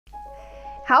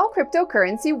How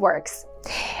cryptocurrency works.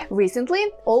 Recently,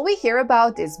 all we hear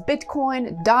about is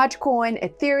Bitcoin, Dogecoin,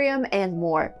 Ethereum, and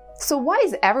more. So why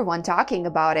is everyone talking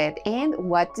about it, and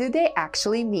what do they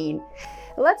actually mean?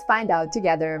 Let's find out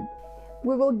together.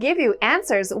 We will give you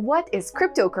answers. What is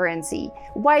cryptocurrency?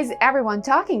 Why is everyone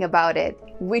talking about it?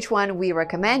 Which one we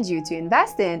recommend you to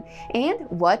invest in? And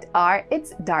what are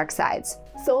its dark sides?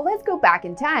 So let's go back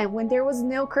in time when there was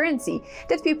no currency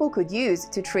that people could use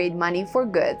to trade money for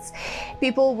goods.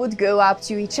 People would go up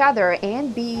to each other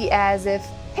and be as if,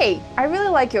 hey, I really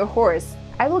like your horse.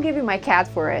 I will give you my cat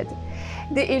for it.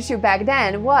 The issue back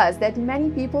then was that many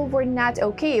people were not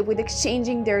okay with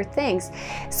exchanging their things,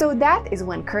 so that is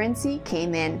when currency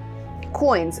came in.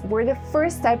 Coins were the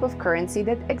first type of currency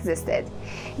that existed.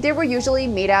 They were usually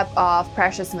made up of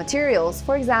precious materials.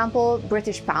 For example,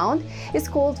 British pound is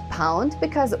called pound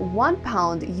because 1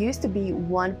 pound used to be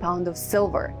 1 pound of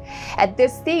silver. At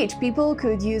this stage, people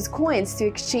could use coins to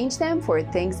exchange them for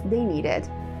things they needed.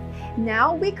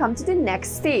 Now we come to the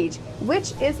next stage,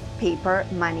 which is paper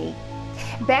money.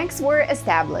 Banks were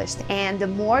established, and the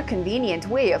more convenient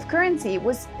way of currency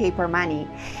was paper money.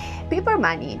 Paper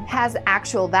money has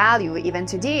actual value even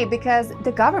today because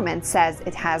the government says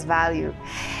it has value.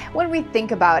 When we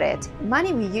think about it,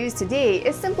 money we use today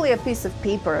is simply a piece of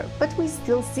paper, but we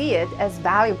still see it as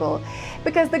valuable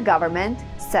because the government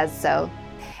says so.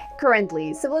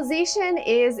 Currently, civilization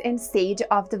is in stage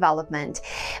of development.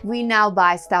 We now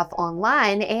buy stuff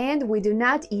online and we do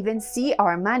not even see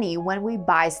our money when we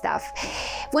buy stuff.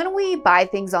 When we buy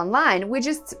things online, we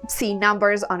just see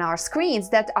numbers on our screens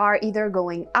that are either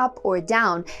going up or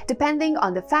down, depending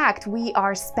on the fact we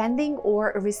are spending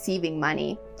or receiving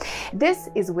money. This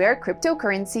is where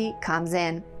cryptocurrency comes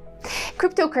in.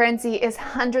 Cryptocurrency is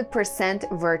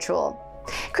 100% virtual.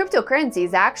 Cryptocurrency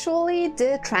is actually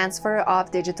the transfer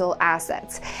of digital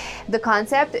assets. The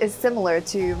concept is similar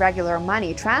to regular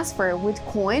money transfer with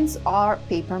coins or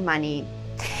paper money.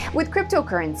 With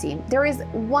cryptocurrency, there is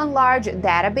one large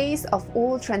database of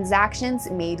all transactions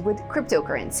made with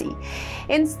cryptocurrency,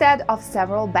 instead of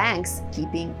several banks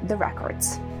keeping the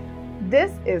records.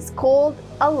 This is called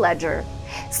a ledger.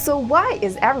 So why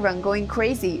is everyone going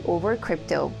crazy over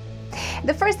crypto?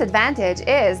 The first advantage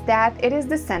is that it is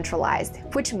decentralized,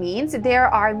 which means there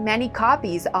are many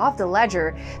copies of the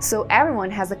ledger, so everyone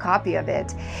has a copy of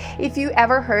it. If you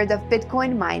ever heard of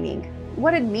Bitcoin mining,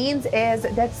 what it means is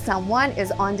that someone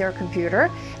is on their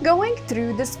computer going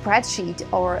through the spreadsheet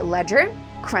or ledger,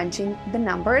 crunching the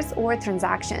numbers or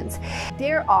transactions.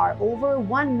 There are over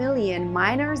 1 million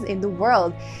miners in the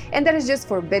world, and that is just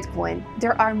for Bitcoin.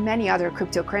 There are many other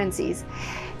cryptocurrencies.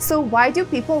 So why do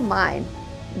people mine?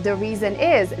 The reason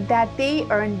is that they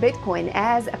earn Bitcoin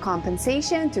as a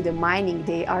compensation to the mining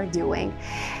they are doing.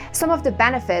 Some of the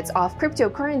benefits of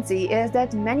cryptocurrency is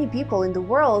that many people in the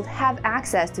world have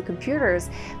access to computers,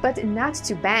 but not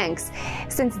to banks,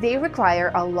 since they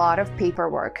require a lot of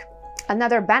paperwork.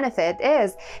 Another benefit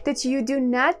is that you do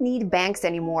not need banks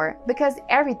anymore because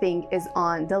everything is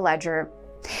on the ledger.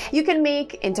 You can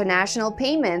make international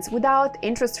payments without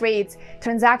interest rates,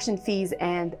 transaction fees,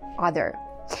 and other.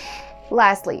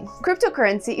 Lastly,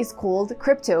 cryptocurrency is called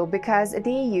crypto because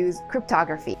they use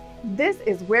cryptography. This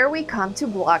is where we come to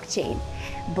blockchain.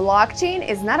 Blockchain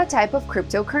is not a type of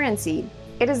cryptocurrency.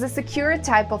 It is a secure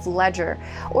type of ledger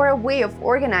or a way of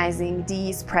organizing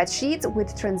these spreadsheets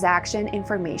with transaction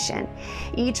information.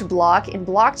 Each block in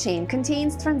blockchain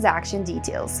contains transaction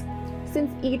details.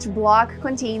 Since each block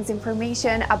contains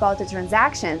information about the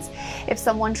transactions, if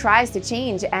someone tries to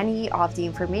change any of the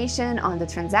information on the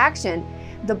transaction,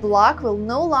 the block will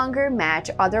no longer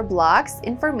match other blocks'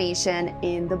 information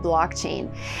in the blockchain.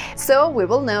 So we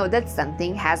will know that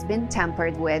something has been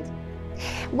tampered with.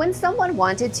 When someone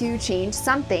wanted to change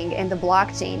something in the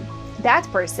blockchain, that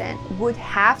person would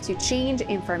have to change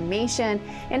information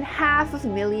in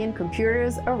 500,000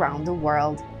 computers around the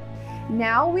world.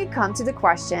 Now we come to the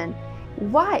question,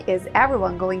 why is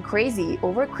everyone going crazy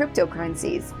over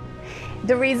cryptocurrencies?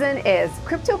 The reason is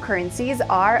cryptocurrencies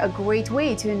are a great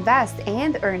way to invest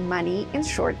and earn money in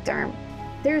short term.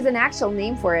 There is an actual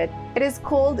name for it. It is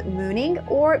called mooning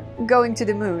or going to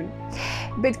the moon.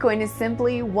 Bitcoin is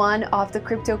simply one of the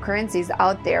cryptocurrencies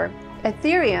out there.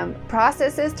 Ethereum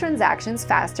processes transactions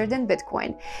faster than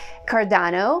Bitcoin.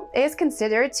 Cardano is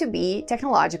considered to be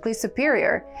technologically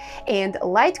superior, and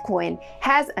Litecoin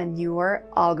has a newer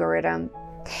algorithm.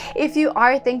 If you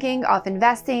are thinking of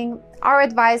investing, our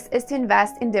advice is to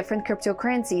invest in different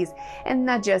cryptocurrencies and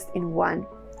not just in one.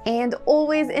 And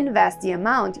always invest the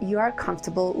amount you are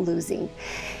comfortable losing.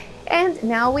 And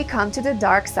now we come to the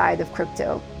dark side of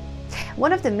crypto.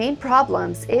 One of the main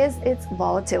problems is its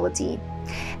volatility.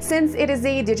 Since it is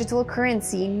a digital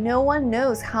currency, no one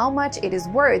knows how much it is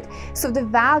worth, so the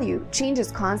value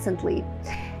changes constantly.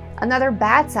 Another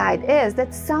bad side is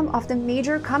that some of the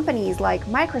major companies like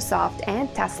Microsoft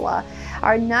and Tesla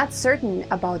are not certain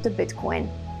about the Bitcoin.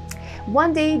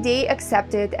 One day they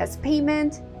accept it as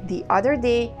payment, the other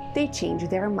day they change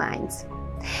their minds.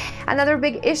 Another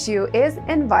big issue is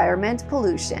environment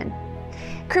pollution.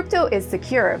 Crypto is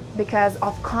secure because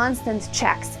of constant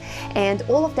checks, and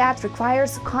all of that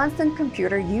requires constant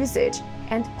computer usage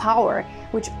and power,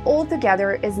 which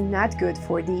altogether is not good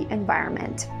for the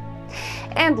environment.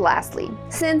 And lastly,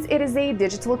 since it is a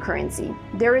digital currency,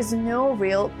 there is no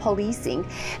real policing,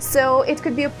 so it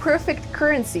could be a perfect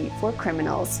currency for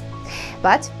criminals.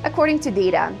 But according to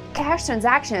data, cash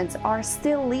transactions are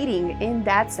still leading in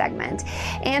that segment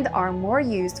and are more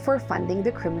used for funding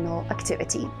the criminal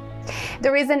activity.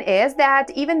 The reason is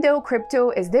that even though crypto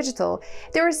is digital,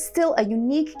 there is still a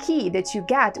unique key that you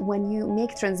get when you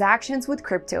make transactions with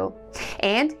crypto,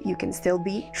 and you can still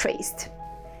be traced.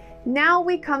 Now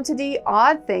we come to the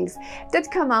odd things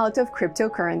that come out of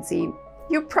cryptocurrency.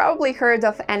 You probably heard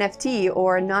of NFT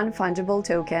or non-fungible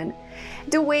token.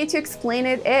 The way to explain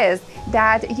it is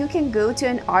that you can go to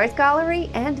an art gallery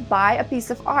and buy a piece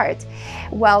of art.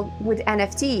 Well, with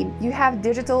NFT, you have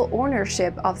digital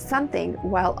ownership of something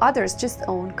while others just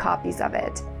own copies of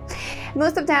it.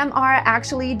 Most of them are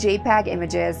actually JPEG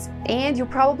images, and you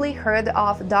probably heard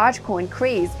of Dogecoin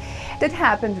craze that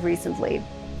happened recently.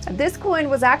 This coin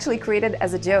was actually created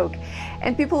as a joke,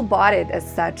 and people bought it as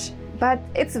such. But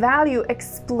its value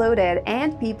exploded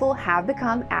and people have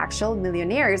become actual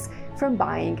millionaires from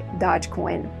buying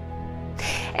Dogecoin.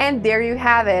 And there you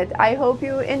have it. I hope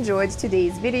you enjoyed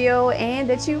today's video and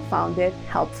that you found it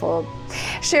helpful.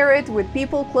 Share it with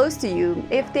people close to you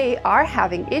if they are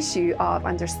having issue of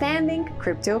understanding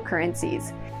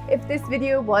cryptocurrencies. If this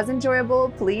video was enjoyable,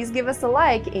 please give us a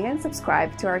like and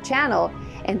subscribe to our channel.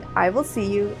 And I will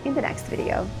see you in the next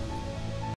video.